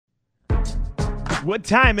What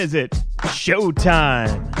time is it?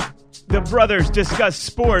 Showtime. The brothers discuss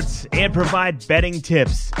sports and provide betting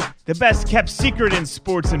tips. The best kept secret in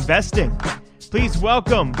sports investing. Please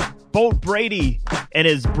welcome Bolt Brady and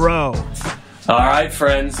his bro. All right,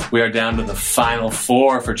 friends, we are down to the final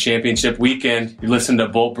four for championship weekend. You listen to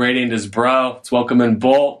Bolt Brady and his bro. Let's welcome in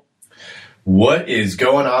Bolt. What is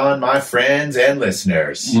going on, my friends and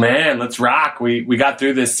listeners? Man, let's rock. We got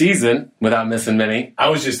through this season without missing many. I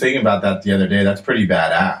was just thinking about that the other day. That's pretty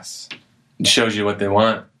badass. It shows you what they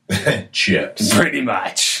want. Chips. Pretty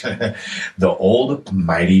much. The old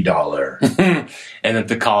mighty dollar. And at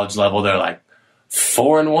the college level, they're like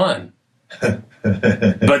 4-1.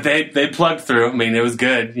 But they plugged through. I mean, it was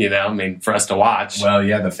good, for us to watch. Well,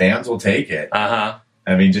 yeah, the fans will take it. Uh-huh.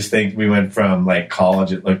 I mean, just think we went from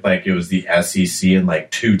college. It looked like it was the SEC and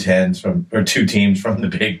two teams from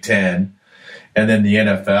the Big Ten, and then the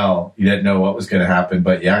NFL. You didn't know what was going to happen,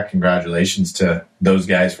 but yeah, congratulations to those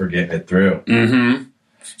guys for getting it through. Mm-hmm.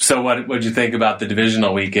 So, what'd you think about the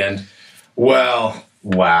divisional weekend? Well,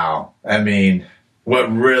 wow. I mean,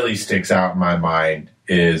 what really sticks out in my mind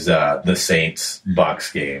is the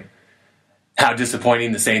Saints-Bucks game. How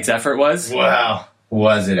disappointing the Saints' effort was? Well,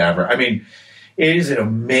 was it ever? I mean, it is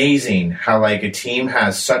amazing how a team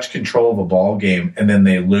has such control of a ball game and then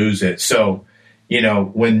they lose it. So,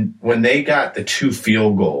 when they got the 2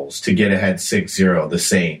 field goals to get ahead 6-0, the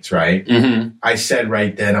Saints, right? Mm-hmm. I said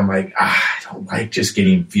right then, I'm like, I don't like just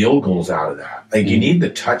getting field goals out of that. You need the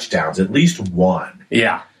touchdowns, at least one.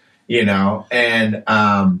 Yeah. And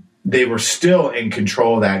they were still in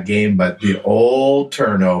control of that game, but the old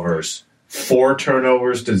turnovers, 4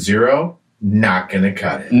 turnovers to 0, not going to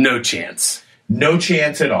cut it. No chance. No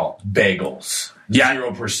chance at all. Bagels. Yeah.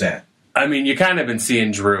 0%. I mean, you kind of been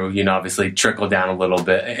seeing Drew, obviously trickle down a little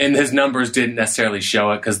bit. And his numbers didn't necessarily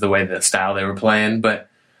show it because the way the style they were playing. But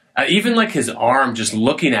even his arm, just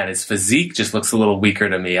looking at his physique, just looks a little weaker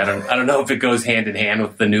to me. I don't know if it goes hand in hand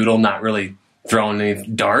with the noodle not really throwing any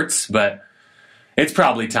darts, but it's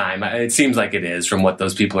probably time. It seems like it is from what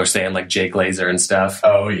those people are saying, like Jake Laser and stuff.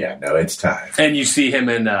 Oh, yeah. No, it's time. And you see him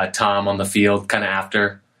and Tom on the field kind of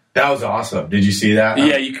after. That was awesome. Did you see that?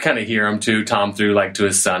 Yeah, you could kind of hear him too. Tom threw to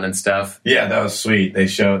his son and stuff. Yeah, that was sweet. They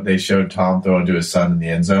showed Tom throwing to his son in the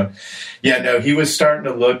end zone. Yeah, no, he was starting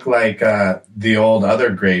to look like the old other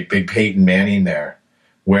great Big Peyton Manning there,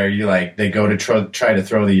 where they go to try to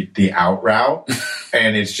throw the out route,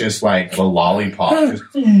 and it's just like a lollipop.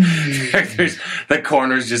 The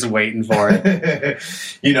corner's just waiting for it.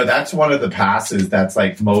 That's one of the passes that's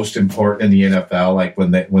most important in the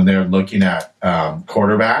NFL. When they're looking at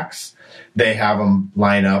quarterbacks, they have them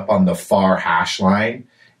line up on the far hash line,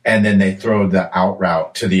 and then they throw the out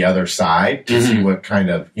route to the other side to see what kind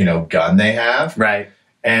of gun they have. Right.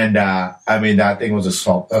 And, that thing was a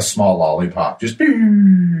small lollipop. Just...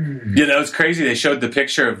 it's crazy. They showed the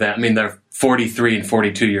picture of that. I mean, they're 43 and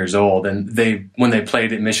 42 years old, and when they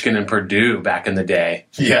played at Michigan and Purdue back in the day.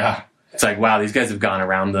 Yeah. It's like, wow, these guys have gone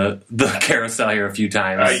around the carousel here a few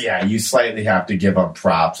times. Yeah, you slightly have to give them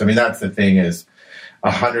props. I mean, that's the thing is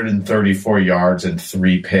 134 yards and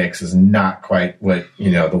 3 picks is not quite what,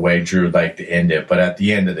 the way Drew would like to end it. But at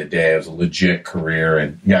the end of the day, it was a legit career,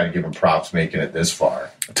 and you got to give him props making it this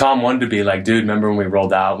far. Tom wanted to be like, dude, remember when we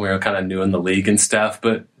rolled out and we were kind of new in the league and stuff,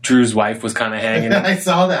 but Drew's wife was kind of hanging. I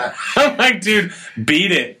saw that. I'm like, dude,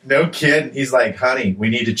 beat it. No kid. He's like, honey, we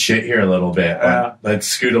need to chit here a little bit. Let's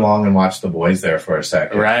scoot along and watch the boys there for a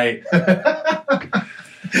second. Right.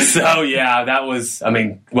 So, yeah, that was,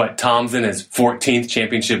 Tom's in his 14th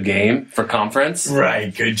championship game for conference?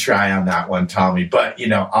 Right. Good try on that one, Tommy. But,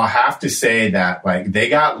 I'll have to say that, they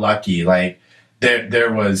got lucky.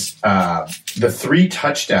 There was the 3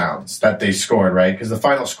 touchdowns that they scored, right? Because the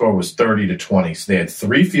final score was 30-20. So they had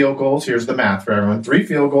 3 field goals. Here's the math for everyone. 3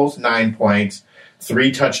 field goals, 9 points. 3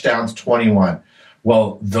 touchdowns, 21.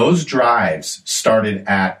 Well, those drives started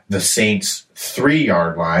at the Saints'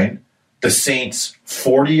 3-yard line, the Saints'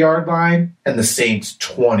 40-yard line, and the Saints'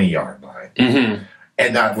 20-yard line. Mm-hmm.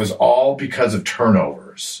 And that was all because of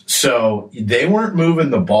turnovers. So they weren't moving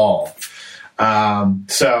the ball.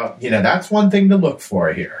 That's one thing to look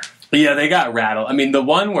for here. Yeah, they got rattled. I mean, the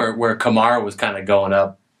one where Kamara was kind of going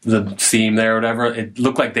up the seam there or whatever, it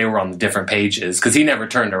looked like they were on the different pages because he never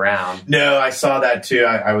turned around. No, I saw that too.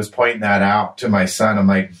 I was pointing that out to my son. I'm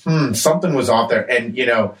like, something was off there. And,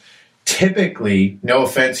 typically, no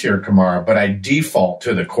offense here, Kamara, but I default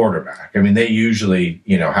to the quarterback. I mean, they usually,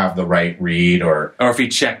 have the right read or if he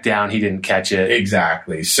checked down, he didn't catch it.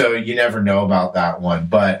 Exactly. So you never know about that one.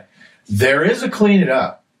 But there is a clean it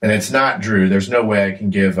up, and it's not Drew. There's no way I can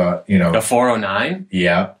give a 409?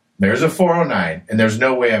 Yeah. There's a 409, and there's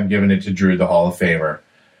no way I'm giving it to Drew, the Hall of Famer.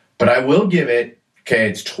 But I will give it, okay,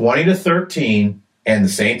 it's 20-13, and the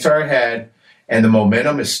Saints are ahead, and the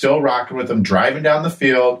momentum is still rocking with them, driving down the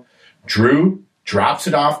field. Drew drops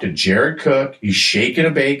it off to Jared Cook. He's shaking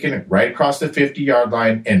a bacon right across the 50-yard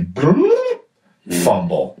line, and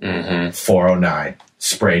fumble. 409.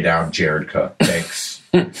 Spray down Jared Cook. Thanks.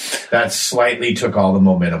 That slightly took all the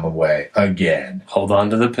momentum away again. Hold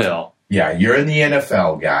on to the pill. Yeah, you're in the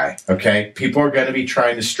NFL, guy, okay? People are going to be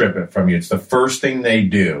trying to strip it from you. It's the first thing they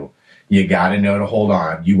do. You got to know to hold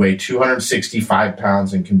on. You weigh 265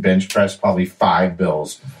 pounds and can bench press probably 5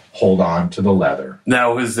 bills. Hold on to the leather. That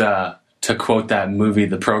was, to quote that movie,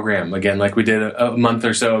 The Program, again, like we did a month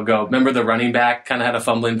or so ago. Remember the running back kind of had a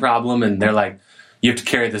fumbling problem, and they're like, you have to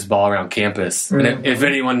carry this ball around campus. And if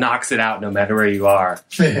anyone knocks it out, no matter where you are,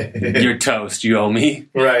 you're toast. You owe me.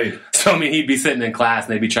 Right. So, I mean, he'd be sitting in class,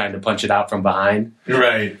 and they'd be trying to punch it out from behind.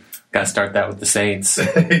 Right. Got to start that with the Saints.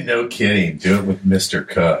 No kidding. Do it with Mr.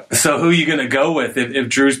 Cook. So who are you going to go with if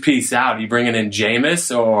Drew's peace out? Are you bringing in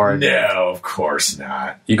Jameis or... No, of course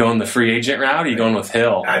not. You going the free agent route or are you going with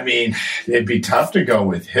Hill? I mean, it'd be tough to go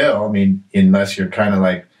with Hill. I mean, unless you're kind of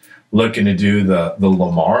like looking to do the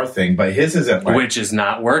Lamar thing. But his isn't like... Which is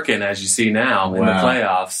not working, as you see now in the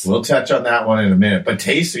playoffs. We'll touch on that one in a minute. But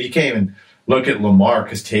Taysom, you can't even look at Lamar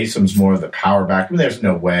because Taysom's more of the power back. I mean, there's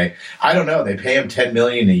no way. I don't know. They pay him $10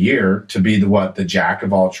 million a year to be the jack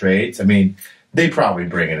of all trades. I mean, they probably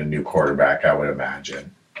bring in a new quarterback, I would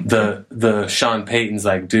imagine. The Sean Payton's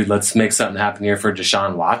like, dude, let's make something happen here for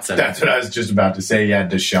Deshaun Watson. That's what I was just about to say. Yeah,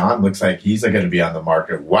 Deshaun looks like he's going to be on the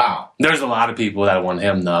market. Wow. There's a lot of people that want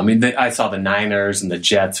him, though. I mean, I saw the Niners and the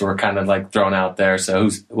Jets were kind of like thrown out there, so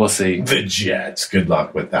we'll see. The Jets, good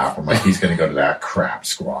luck with that one. Like, he's going to go to that crap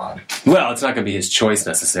squad. Well, it's not going to be his choice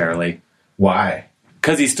necessarily. Why?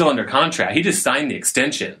 Because he's still under contract. He just signed the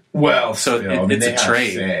extension. Well, so it's a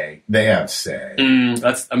trade. They have say.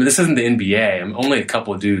 This isn't the NBA. Only a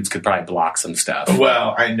couple of dudes could probably block some stuff.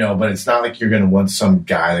 Well, I know, but it's not like you're going to want some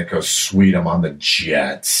guy that goes, sweet, I'm on the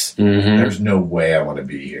Jets. There's no way I want to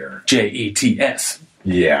be here. Jets.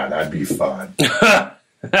 Yeah, that'd be fun.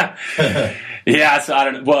 Yeah, so I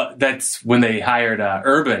don't know. Well, that's when they hired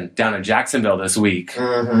Urban down in Jacksonville this week.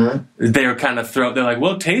 They were kind of they're like,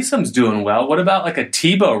 well, Taysom's doing well. What about like a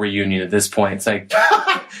Tebow reunion at this point? It's like...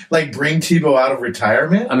 like bring Tebow out of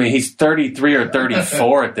retirement? I mean, he's 33 or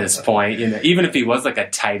 34 at this point. You know, even if he was like a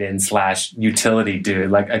tight end / utility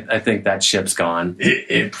dude, like I think that ship's gone.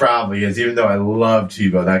 It probably is, even though I love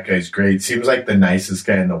Tebow. That guy's great. Seems like the nicest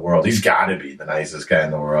guy in the world. He's got to be the nicest guy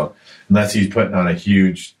in the world, unless he's putting on a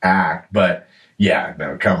huge act. But yeah,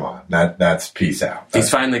 no, come on. That's peace out. He's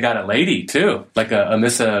finally got a lady, too. Like a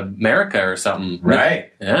Miss America or something.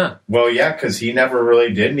 Right. Yeah. Well, yeah, because he never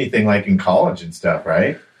really did anything like in college and stuff,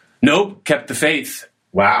 right? Nope. Kept the faith.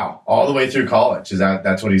 Wow. All the way through college.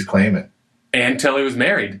 That's what he's claiming? And till he was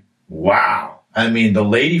married. Wow. I mean, the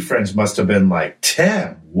lady friends must have been like,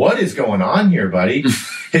 Tim, what is going on here, buddy?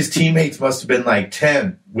 His teammates must have been like,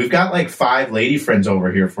 Tim, we've got like 5 lady friends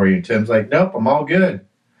over here for you. And Tim's like, nope, I'm all good.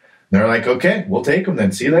 They're like, okay, we'll take them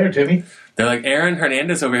then. See you later, Timmy. They're like, Aaron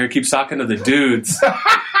Hernandez over here keeps talking to the dudes.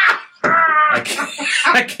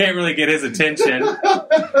 I can't really get his attention.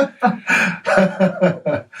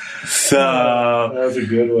 So that was a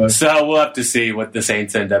good one. So we'll have to see what the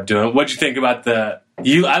Saints end up doing. What'd you think about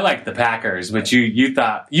I like the Packers, but you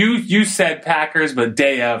thought you said Packers, but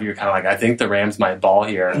day of you're kind of like, I think the Rams might ball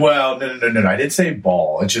here. Well, no. I didn't say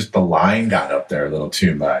ball. It's just the line got up there a little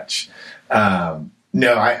too much.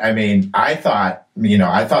 No, I mean, I thought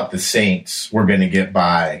the Saints were going to get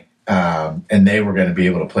by, and they were going to be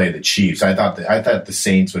able to play the Chiefs. I thought the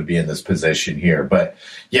Saints would be in this position here, but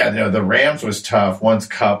yeah, no, the Rams was tough once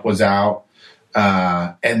Kupp was out,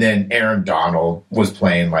 and then Aaron Donald was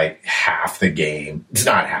playing like half the game. It's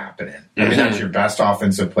not happening. I mean, that's your best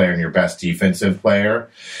offensive player and your best defensive player.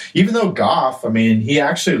 Even though Goff, I mean, he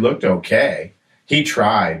actually looked okay. He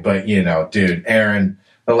tried, but dude, Aaron.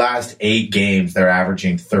 The last 8 games, they're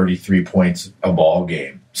averaging 33 points a ball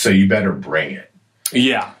game. So you better bring it.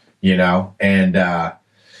 Yeah. And I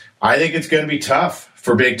think it's going to be tough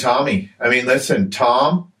for Big Tommy. I mean, listen,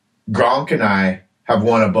 Tom, Gronk, and I have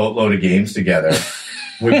won a boatload of games together.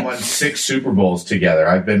 We've won 6 Super Bowls together.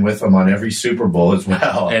 I've been with them on every Super Bowl as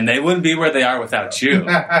well. And they wouldn't be where they are without you.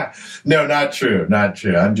 No, not true. Not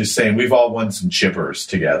true. I'm just saying we've all won some chippers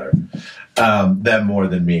together. Them more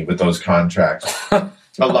than me with those contracts.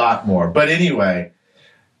 A lot more. But anyway,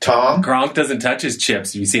 Tom. Gronk doesn't touch his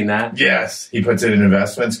chips. Have you seen that? Yes. He puts it in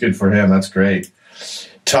investments. Good for him. That's great.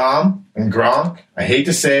 Tom and Gronk, I hate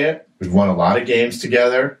to say it, we've won a lot of games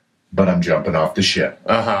together. but I'm jumping off the ship.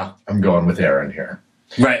 I'm going with Aaron here.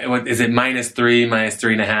 Right. What, is it -3,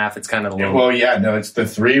 -3.5? It's kind of low. Well, yeah, no, it's the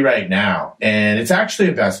 3 right now. And it's actually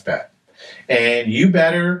a best bet. And you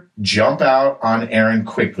better jump out on Aaron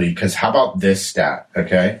quickly, because how about this stat,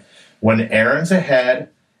 okay? When Aaron's ahead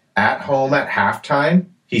at home at halftime,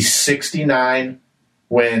 he's 69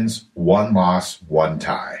 wins, 1 loss, 1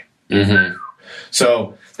 tie.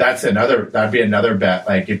 So that'd be another bet.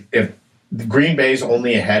 Like if Green Bay's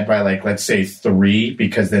only ahead by, like, let's say 3,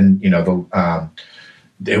 because then,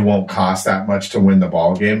 it won't cost that much to win the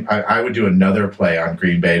ball game. I would do another play on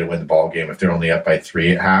Green Bay to win the ball game if they're only up by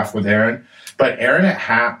 3 at half with Aaron. But Aaron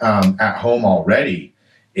at home already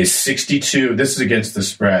is 62. This is against the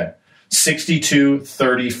spread. 62,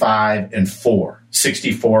 35, and 4.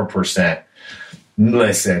 64%.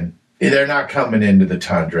 Listen, they're not coming into the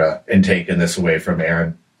Tundra and taking this away from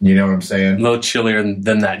Aaron. You know what I'm saying? A little chillier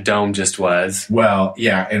than that dome just was. Well,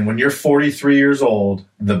 yeah, and when you're 43 years old,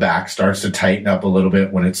 the back starts to tighten up a little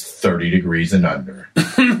bit when it's 30 degrees and under.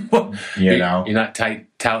 You're not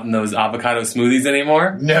touting those avocado smoothies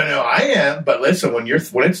anymore? No, I am. But listen, when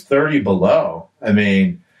it's 30 below, I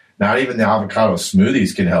mean, not even the avocado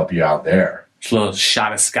smoothies can help you out there. A little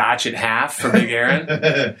shot of scotch at half for Big Aaron.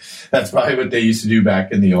 That's probably what they used to do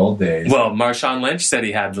back in the old days. Well, Marshawn Lynch said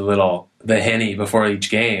he had the Henny before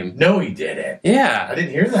each game. No, he didn't. Yeah. I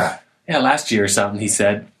didn't hear that. Yeah, last year or something, he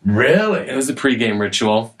said. Really? It was a pregame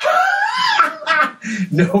ritual.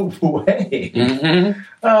 No way. Mm-hmm.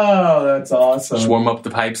 Oh, that's awesome. Just warm up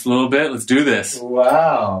the pipes a little bit. Let's do this.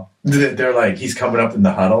 Wow. They're like, he's coming up in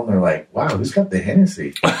the huddle, and they're like, wow, who's got the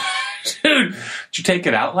Hennessy? Dude, did you take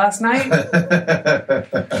it out last night?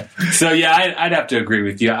 So, yeah, I'd have to agree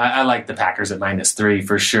with you. I like the Packers at -3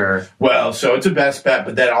 for sure. Well, so it's a best bet,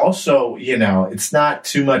 but then also, it's not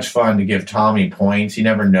too much fun to give Tommy points. You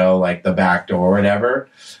never know, like the back door or whatever.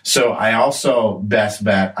 So I also best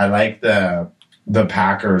bet, I like the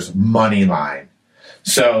Packers money line.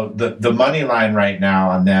 So the money line right now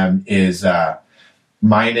on them is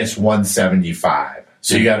 -175.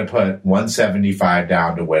 So you got to put 175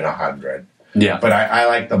 down to win 100. Yeah. But I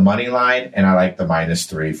like the money line, and I like the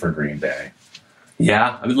 -3 for Green Bay.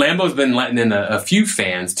 Yeah. I mean, Lambeau's been letting in a few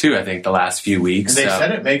fans, too, I think, the last few weeks. They said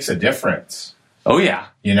it makes a difference. Oh, yeah.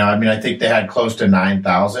 I think they had close to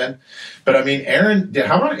 9,000. But, I mean,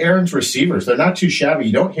 how about Aaron's receivers? They're not too shabby.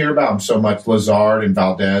 You don't hear about them so much, Lazard and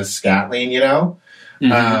Valdez, Scantling,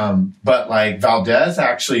 Mm-hmm. But like Valdez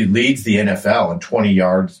actually leads the NFL in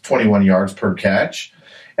 21 yards per catch.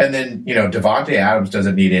 And then, Devontae Adams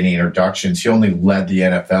doesn't need any introductions. He only led the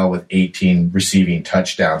NFL with 18 receiving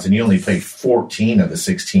touchdowns, and he only played 14 of the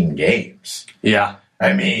 16 games. Yeah.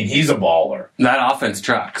 I mean, he's a baller. That offense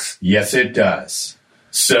trucks. Yes, it does.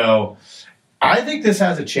 So I think this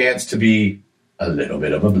has a chance to be a little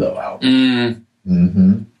bit of a blowout.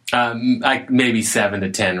 Mm-hmm. Like maybe 7 to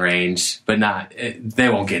 10 range, but they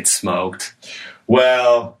won't get smoked.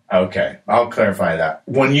 Well, okay, I'll clarify that.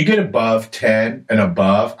 When you get above 10 and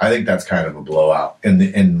above, I think that's kind of a blowout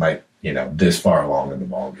this far along in the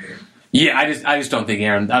ball game. Yeah, I just don't think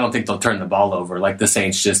I don't think they'll turn the ball over like the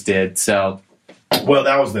Saints just did. So, well,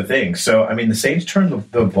 that was the thing. So, I mean, the Saints turned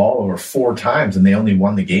the ball over 4 times, and they only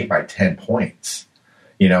won the game by 10 points.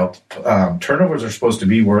 Turnovers are supposed to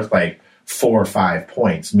be worth like 4 or 5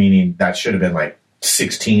 points, meaning that should have been like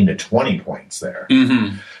 16 to 20 points there.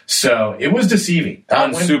 Mm-hmm. So it was deceiving.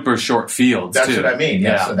 On super short fields, That's too. what I mean.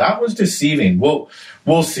 Yeah. So that was deceiving.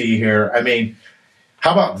 We'll see here. I mean,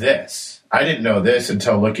 how about this? I didn't know this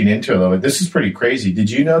until looking into it a little bit. This is pretty crazy. Did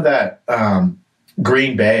you know that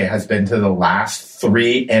Green Bay has been to the last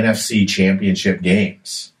 3 NFC championship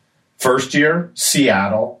games? First year,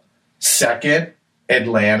 Seattle. Second,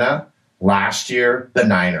 Atlanta. Last year, the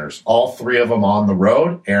Niners. All 3 of them on the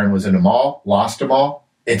road. Aaron was in them all, lost them all.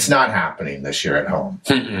 It's not happening this year at home.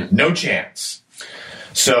 No chance.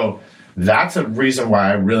 So that's a reason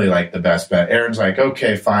why I really like the best bet. Aaron's like,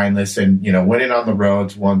 okay, fine, listen, winning on the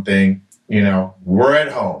road's one thing. We're at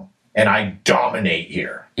home, and I dominate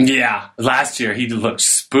here. Yeah, last year he looked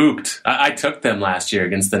spooked. I took them last year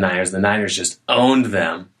against the Niners. The Niners just owned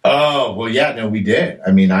them. Oh, well, yeah, no, we did. I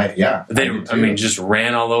mean, They just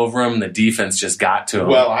ran all over them. The defense just got to them.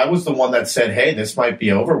 Well, I was the one that said, hey, this might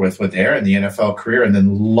be over with Aaron, the NFL career. And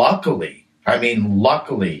then luckily,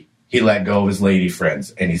 he let go of his lady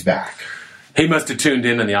friends, and he's back. He must have tuned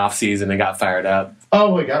in the offseason and got fired up.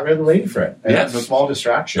 Oh, he got rid of the lady friend. And that's a small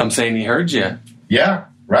distraction. I'm saying he heard you. Yeah,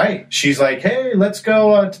 right. She's like, hey, let's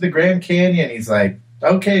go to the Grand Canyon. He's like,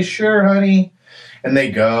 okay, sure, honey. And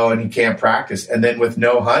they go, and he can't practice. And then with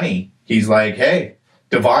no honey, he's like, hey,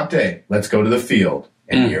 Devontae, let's go to the field.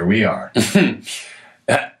 And here we are.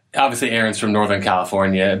 obviously Aaron's from Northern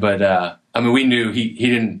California, but I mean, we knew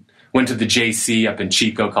he went to the JC up in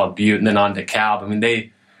Chico called Butte and then on to Cal. I mean,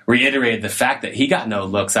 they reiterated the fact that he got no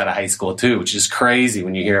looks out of high school too, which is crazy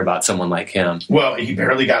when you hear about someone like him. Well, he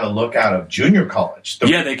barely got a look out of junior college.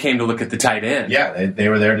 They came to look at the tight end. Yeah, they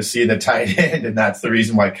were there to see the tight end, and that's the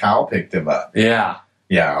reason why Cal picked him up. Yeah.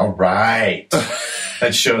 Yeah, all right.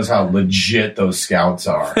 That shows how legit those scouts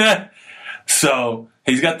are. So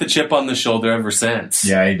he's got the chip on the shoulder ever since.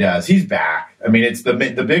 Yeah, he does. He's back. I mean, it's the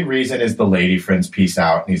big reason is the lady friends peace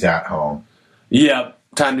out, and he's at home. Yep.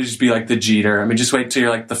 Time to just be like the Jeter. I mean, just wait till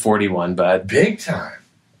you're like the 41, bud. Big time.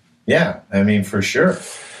 Yeah, I mean, for sure.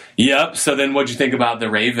 Yep. So then what'd you think about the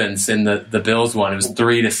Ravens in the Bills one? It was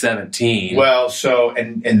 3-17. Well, so,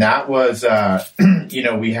 and that was,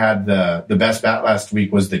 we had the best bet last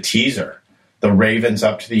week was the teaser. The Ravens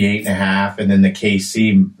up to the 8.5, and then the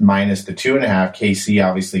KC minus the 2.5. KC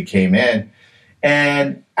obviously came in.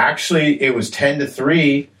 And actually, it was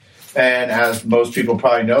 10-3. And as most people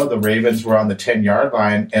probably know, the Ravens were on the 10-yard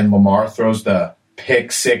line, and Lamar throws the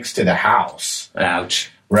pick six to the house. Ouch.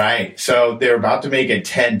 Right. So they were about to make it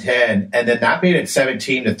 10-10, and then that made it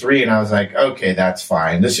 17-3, and I was like, okay, that's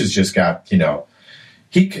fine. This has just got,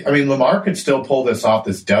 Lamar could still pull this off,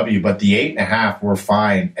 this W, but the 8.5 were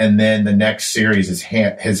fine. And then the next series, his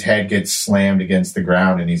head gets slammed against the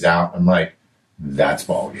ground, and he's out. I'm like, that's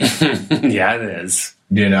ball game. Yeah, it is.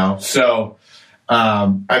 So...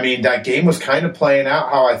 that game was kind of playing out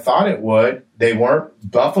how I thought it would.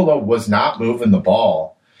 Buffalo was not moving the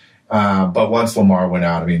ball. But once Lamar went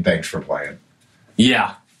out, thanks for playing.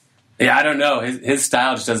 Yeah. Yeah, I don't know. His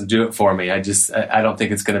style just doesn't do it for me. I don't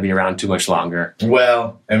think it's going to be around too much longer.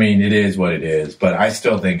 Well, it is what it is, but I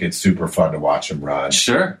still think it's super fun to watch him run.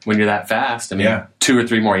 Sure, when you're that fast. 2 or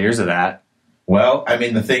 3 more years of that. Well,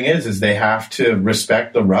 the thing is they have to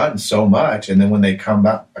respect the run so much, and then when they come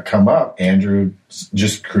up, Andrew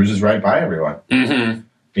just cruises right by everyone.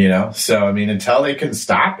 Mm-hmm. So until they can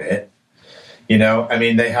stop it, they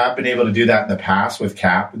have been able to do that in the past with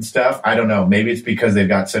Cap and stuff. I don't know. Maybe it's because they've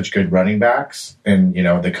got such good running backs and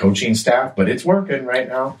the coaching staff, but it's working right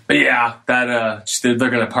now. But yeah, that they're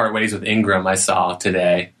going to part ways with Ingram. I saw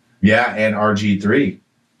today. Yeah, and RG3.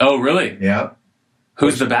 Oh, really? Yeah.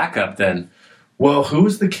 Who's the backup then? Well, who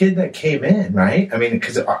was the kid that came in, right?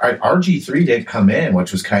 Because RG3 didn't come in,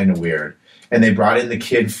 which was kind of weird. And they brought in the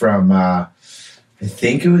kid from, I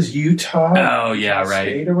think it was Utah. Oh, yeah, right.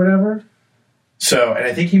 State or whatever. So, and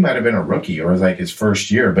I think he might have been a rookie or it was like his first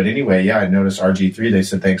year. But anyway, yeah, I noticed RG3, they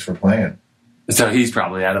said thanks for playing. So he's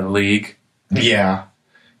probably out of the league. Yeah,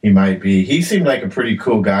 he might be. He seemed like a pretty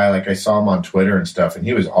cool guy. Like I saw him on Twitter and stuff, and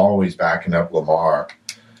he was always backing up Lamar.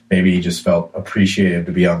 Maybe he just felt appreciative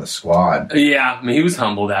to be on the squad. Yeah, he was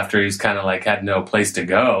humbled after he's kind of had no place to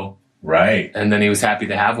go. Right. And then he was happy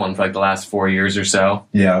to have one for the last 4 years or so.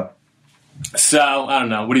 Yeah. So, I don't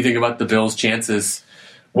know. What do you think about the Bills' chances?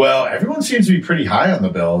 Well, everyone seems to be pretty high on the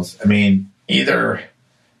Bills. Either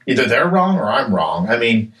they're wrong or I'm wrong.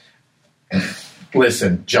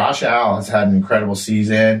 Listen, Josh Allen has had an incredible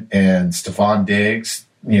season, and Stephon Diggs,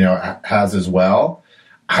 has as well.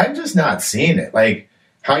 I'm just not seeing it.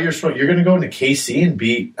 How you're going to go into KC and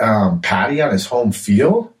beat Patty on his home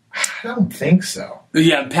field? I don't think so.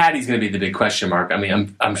 Yeah, Patty's going to be the big question mark.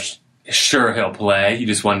 I'm sure he'll play. You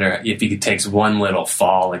just wonder if he takes one little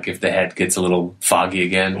fall, if the head gets a little foggy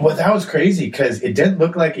again. Well, that was crazy because it didn't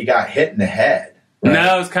look like he got hit in the head. Right?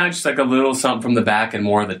 No, it was kind of just a little something from the back and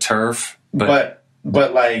more of the turf. But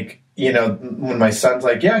when my son's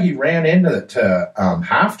like, yeah, he ran into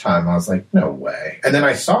halftime, I was like, no way. And then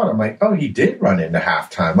I saw it. I'm like, oh, he did run into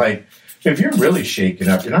halftime. If you're really shaken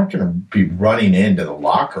up, you're not going to be running into the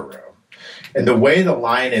locker room. And the way the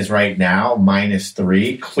line is right now,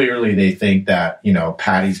 -3, clearly they think that,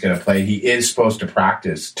 Patty's going to play. He is supposed to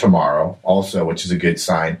practice tomorrow also, which is a good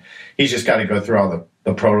sign. He's just got to go through all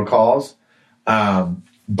the protocols.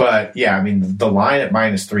 But, yeah, the line at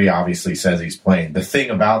 -3 obviously says he's playing. The thing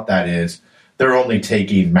about that is they're only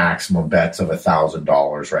taking maximum bets of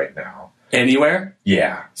 $1,000 right now. Anywhere?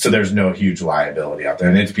 Yeah. So there's no huge liability out there.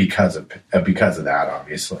 And it's because of that,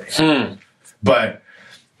 obviously. But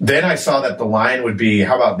then I saw that the line would be,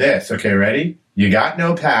 how about this? Okay, ready? You got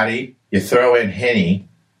no Patty. You throw in Henne,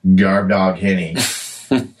 Garb Dog Henne.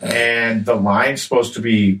 And the line's supposed to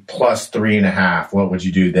be +3.5. What would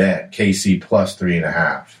you do then? KC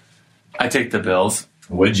 +3.5. I take the Bills.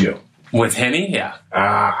 Would you? With Henne? Yeah.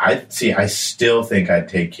 I still think I'd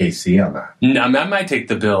take KC on that. No, I might take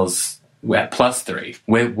the Bills at +3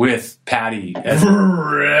 with Patty.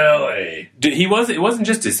 Really? It wasn't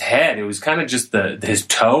just his head. It was kind of just his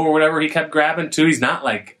toe or whatever he kept grabbing too. He's not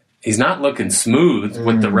he's not looking smooth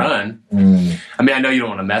with the run. I mean, I know you don't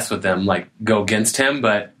want to mess with them, like go against him,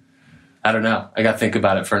 but I don't know. I got to think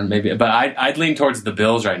about it for maybe. But I'd lean towards the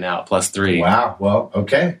Bills right now, +3. Wow. Well,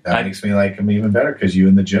 okay. That makes me like them even better because you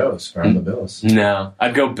and the Joes are on the Bills. No,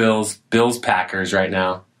 I'd go Bills. Bills Packers right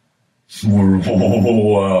now.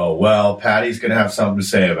 Whoa. Well, Patty's going to have something to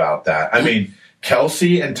say about that. I mean,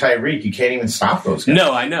 Kelsey and Tyreek, you can't even stop those guys.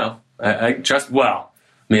 No, I know. I trust. Well,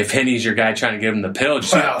 I mean, if Henny's your guy trying to give him the pill, did you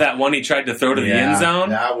see that one he tried to throw to the end zone?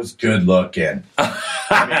 That was good looking.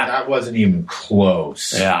 I mean, that wasn't even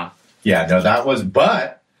close. Yeah. Yeah, no, that was.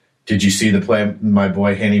 But did you see the play my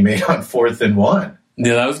boy Henny made on 4th and 1?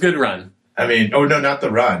 Yeah, that was a good run. I mean, oh no, not the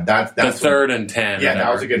run. That's the 3rd and 10. Yeah,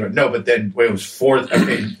 that was a good one. No, but then it was 4th. I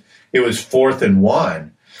mean, it was 4th and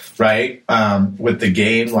 1, right? With the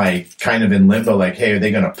game like kind of in limbo. Like, hey, are they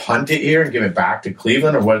going to punt it here and give it back to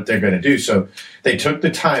Cleveland, or what they're going to do? So they took the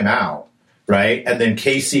timeout, right? And then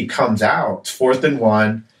KC comes out. It's 4th and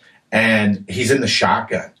 1, and he's in the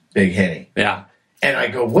shotgun. Big Henny. Yeah. And I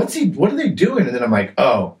go, what are they doing? And then I'm like,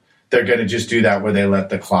 oh, they're going to just do that where they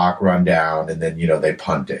let the clock run down and then, they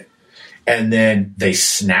punt it. And then they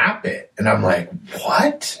snap it. And I'm like,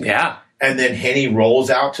 what? Yeah. And then Henny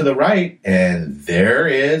rolls out to the right, and there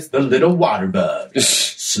is the little water bug.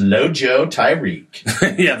 Slow Joe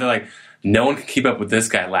Tyreek. Yeah, they're like, no one can keep up with this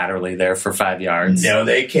guy laterally there for 5 yards. No,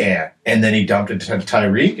 they can't. And then he dumped it to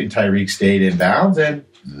Tyreek, and Tyreek stayed in bounds, and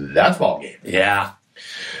that's ball game. Yeah.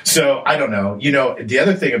 So, I don't know. The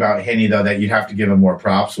other thing about Henny, though, that you have to give him more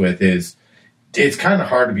props with is it's kind of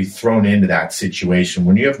hard to be thrown into that situation.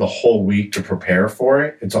 When you have the whole week to prepare for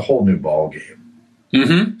it, it's a whole new ball game.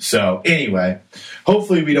 Mm-hmm. So, anyway,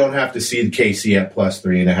 hopefully we don't have to see the KC at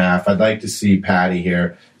 +3.5. I'd like to see Patty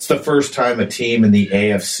here. It's the first time a team in the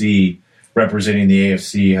AFC, representing the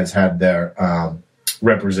AFC, has had their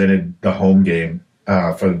represented the home game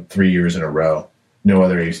for 3 years in a row. No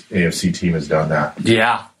other AFC team has done that.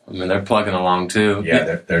 Yeah. I mean, they're plugging along, too.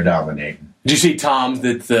 Yeah, they're dominating. Did you see Tom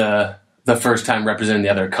that's the first time representing the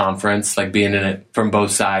other conference, like being in it from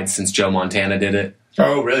both sides since Joe Montana did it?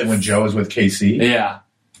 Oh, really? When Joe was with KC? Yeah.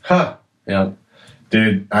 Huh. Yeah.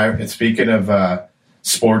 Dude, speaking of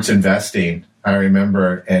sports investing, I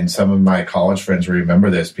remember, and some of my college friends remember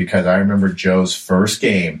this, because I remember Joe's first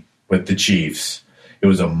game with the Chiefs. It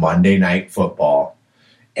was a Monday Night Football.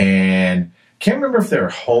 And can't remember if they were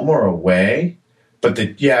home or away, but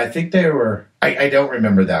I think they were. I don't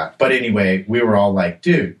remember that. But anyway, we were all like,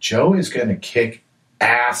 dude, Joe is going to kick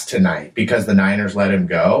ass tonight because the Niners let him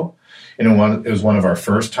go. And it was one of our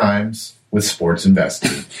first times with sports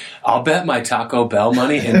investing. I'll bet my Taco Bell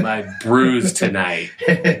money and my brews tonight.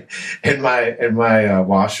 in my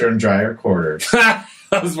washer and dryer quarters.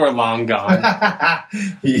 Those were long gone.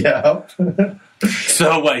 Yep.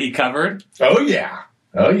 So what, he covered? Oh, yeah.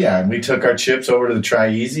 And we took our chips over to the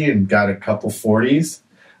Tri-Easy and got a couple 40s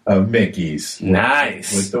of Mickey's.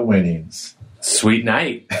 Nice. With the winnings. Sweet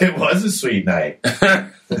night. It was a sweet night.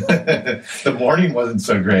 The morning wasn't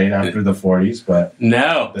so great after the 40s, but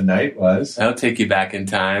no, the night was. That'll take you back in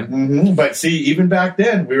time. Mm-hmm. But see, even back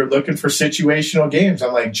then, we were looking for situational games.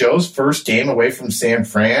 I'm like, Joe's first game away from San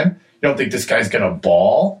Fran? You don't think this guy's going to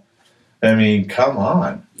ball? I mean, come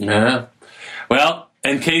on. Yeah. Well,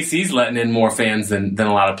 and KC's letting in more fans than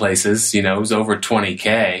a lot of places. It was over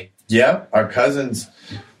 20K. Yep. Our cousins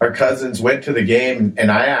went to the game, and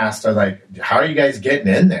I asked, I was like, how are you guys getting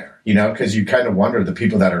in there? Because you kind of wonder, the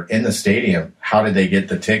people that are in the stadium, how did they get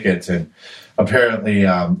the tickets? And apparently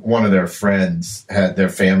one of their friends their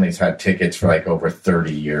families had tickets for like over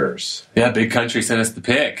 30 years. Yeah, Big Country sent us the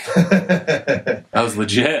pic. That was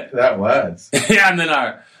legit. That was. Yeah, and then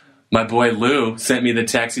my boy Lou sent me the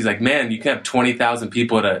text. He's like, man, you can have 20,000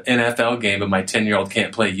 people at an NFL game, but my 10-year-old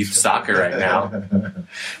can't play youth soccer right now.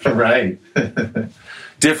 Right.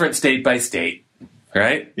 Different state by state,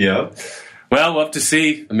 right? Yep. Well, we'll have to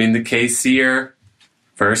see. I mean, the KC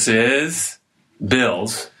versus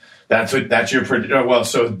Bills. That's your prediction. Well,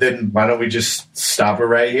 so then why don't we just stop it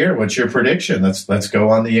right here? What's your prediction? Let's go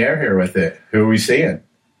on the air here with it. Who are we seeing?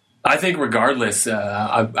 I think regardless,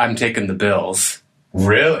 I'm taking the Bills.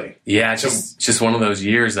 Really? Yeah, it's just one of those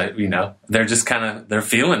years that, they're just they're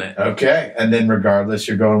feeling it. Okay. And then regardless,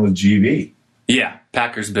 you're going with GB. Yeah,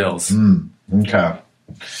 Packers, Bills. Okay.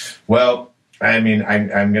 Well, I mean,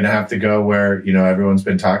 I'm going to have to go where, everyone's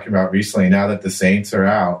been talking about recently. Now that the Saints are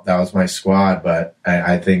out, that was my squad. But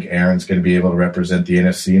I think Aaron's going to be able to represent the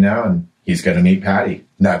NFC now, and he's going to meet Patty.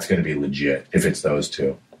 That's going to be legit if it's those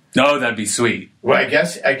two. Oh, that'd be sweet. Well, I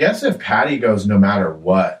guess if Patty goes no matter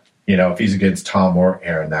what, if he's against Tom or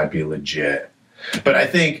Aaron, that'd be legit. But I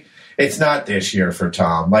think it's not this year for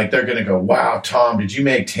Tom. Like, they're going to go, wow, Tom, did you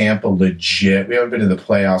make Tampa legit? We haven't been in the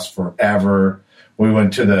playoffs forever. We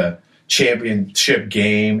went to the championship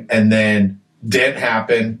game, and then didn't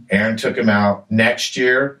happen. Aaron took him out. Next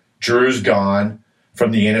year, Drew's gone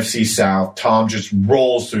from the NFC South. Tom just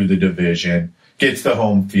rolls through the division, gets the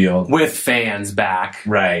home field. With fans back.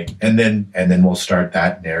 Right. And then we'll start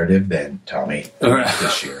that narrative then, Tommy,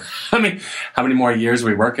 this year. I mean, how many more years are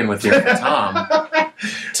we working with here for Tom?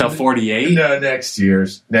 Till 48? No, next year.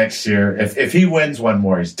 If he wins one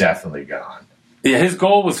more, he's definitely gone. Yeah, his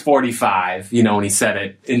goal was 45, when he said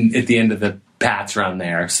it at the end of the Pats run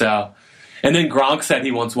there. So, and then Gronk said he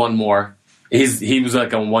wants one more. He was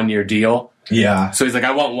like a 1-year deal. Yeah. So he's like,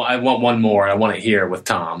 I want one more. I want it here with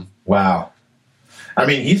Tom. Wow. I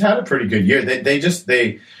mean, he's had a pretty good year.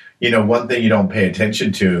 They one thing you don't pay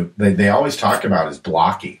attention to, they always talk about is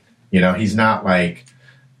blocking. He's not like,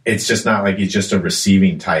 it's just not like he's just a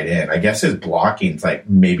receiving tight end. I guess his blocking's like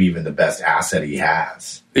maybe even the best asset he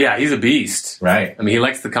has. Yeah, he's a beast. Right. I mean, he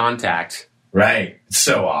likes the contact. Right. It's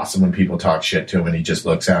so awesome when people talk shit to him and he just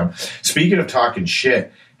looks at him. Speaking of talking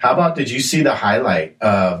shit, how about, did you see the highlight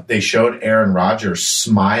of, they showed Aaron Rodgers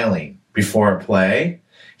smiling before a play?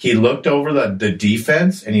 He looked over the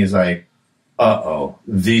defense and he's like, uh-oh,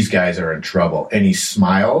 these guys are in trouble. And he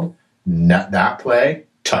smiled. That play,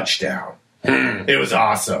 touchdown. It was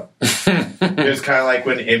awesome. It was kind of like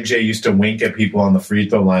when MJ used to wink at people on the free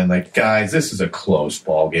throw line, like, guys, this is a close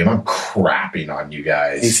ball game. I'm crapping on you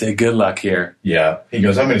guys. He said, good luck here. Yeah. He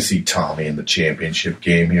goes, I'm going to see Tommy in the championship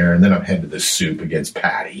game here, and then I'm heading to the soup against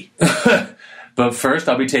Patty. But first,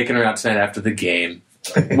 I'll be taking her out tonight after the game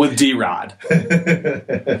with D-Rod.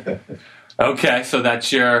 Okay, so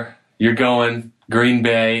that's you're going Green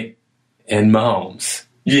Bay and Mahomes.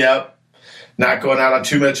 Yep. Not going out on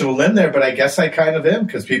too much of a limb there, but I guess I kind of am,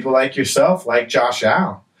 because people like yourself like Josh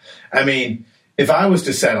Allen. I mean, if I was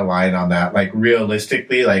to set a line on that, like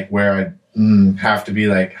realistically, like where I'd have to be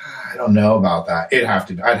like, I don't know about that.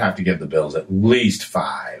 I'd have to give the Bills at least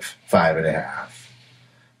 5.5.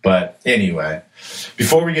 But anyway,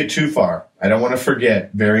 before we get too far, I don't want to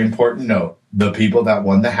forget, very important note, the people that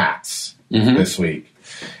won the hats this week.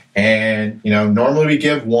 And, normally we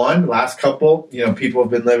give one. Last couple, people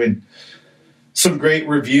have been living some great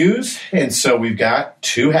reviews, and so we've got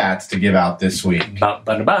 2 hats to give out this week.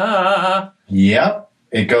 Ba-ba-da-ba. Yep.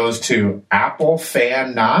 It goes to Apple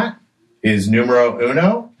Fan Not is numero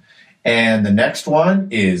uno, and the next one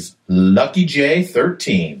is Lucky J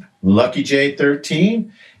 13. Lucky J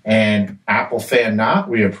 13 and Apple Fan Not.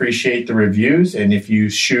 We appreciate the reviews, and if you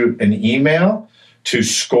shoot an email to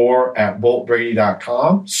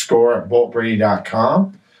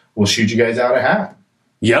score@boltbrady.com, we'll shoot you guys out a hat.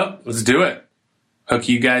 Yep, let's do it. Hook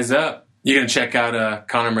you guys up. You going to check out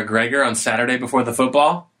Conor McGregor on Saturday before the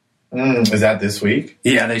football? Is that this week?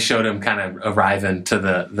 Yeah, they showed him kind of arriving to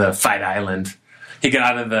the Fight Island. He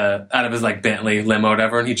got out of his like Bentley limo or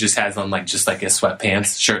whatever, and he just has on like his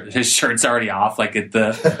sweatpants shirt. His shirt's already off, like at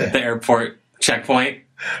the airport checkpoint.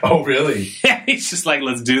 Oh, really? Yeah, he's just like,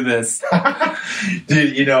 let's do this.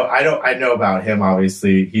 Dude, I know about him,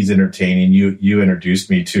 obviously. He's entertaining. You introduced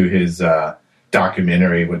me to his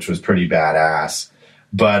documentary, which was pretty badass.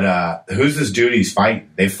 But who's this dude he's fighting?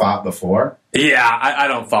 They fought before? Yeah, I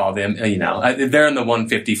don't follow them. They're in the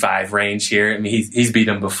 155 range here. I mean, he's beat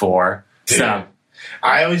them before. Dude, so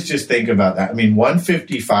I always just think about that. I mean,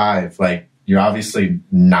 155, like, you're obviously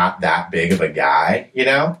not that big of a guy,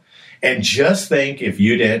 And just think if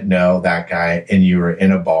you didn't know that guy and you were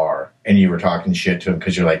in a bar and you were talking shit to him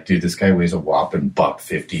because you're like, dude, this guy weighs a whopping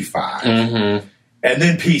 $155. And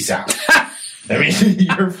then peace out. I mean,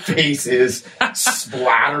 your face is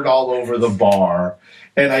splattered all over the bar.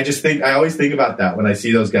 And I always think about that when I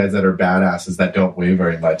see those guys that are badasses that don't weigh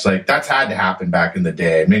very much. Like, that's had to happen back in the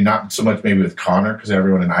day. I mean, not so much maybe with Conor because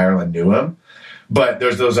everyone in Ireland knew him. But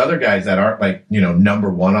there's those other guys that aren't like, number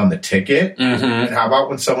one on the ticket. And how about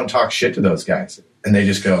when someone talks shit to those guys and they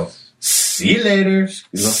just go, see you later.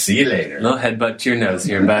 See you later. Little headbutt to your nose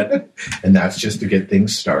here, bud. And that's just to get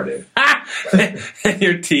things started.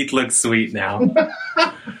 Your teeth look sweet now. All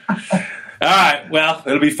right. Well,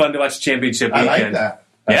 it'll be fun to watch championship weekend. I like that.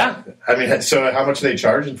 Yeah. I mean, so how much are they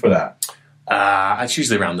charging for that? It's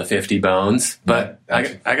usually around the 50 bones, but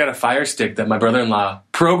I got a Fire Stick that my brother-in-law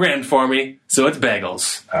programmed for me, so it's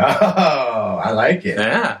bagels. Oh, I like it.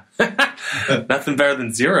 Yeah. Nothing better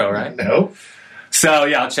than 0, right? Nope. So,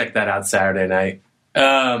 yeah, I'll check that out Saturday night.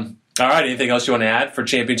 All right, anything else you want to add for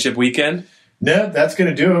championship weekend? No, that's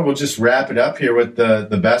going to do it. We'll just wrap it up here with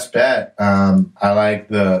the best bet. I like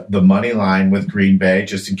the money line with Green Bay,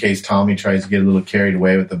 just in case Tommy tries to get a little carried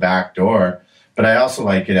away with the back door. But But I also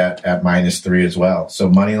like it at -3 as well. So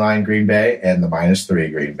money line Green Bay and the -3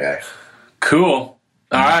 Green Bay. Cool.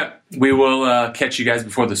 All right. We will catch you guys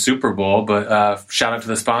before the Super Bowl, but shout out to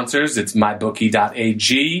the sponsors. It's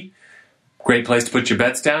mybookie.ag. Great place to put your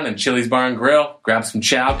bets down. And Chili's Bar and Grill. Grab some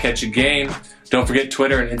chow, catch a game. Don't forget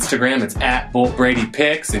Twitter and Instagram. It's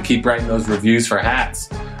 @BoltBradyPicks. And keep writing those reviews for hats.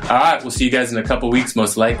 All right. We'll see you guys in a couple weeks,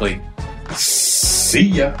 most likely. See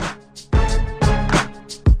ya.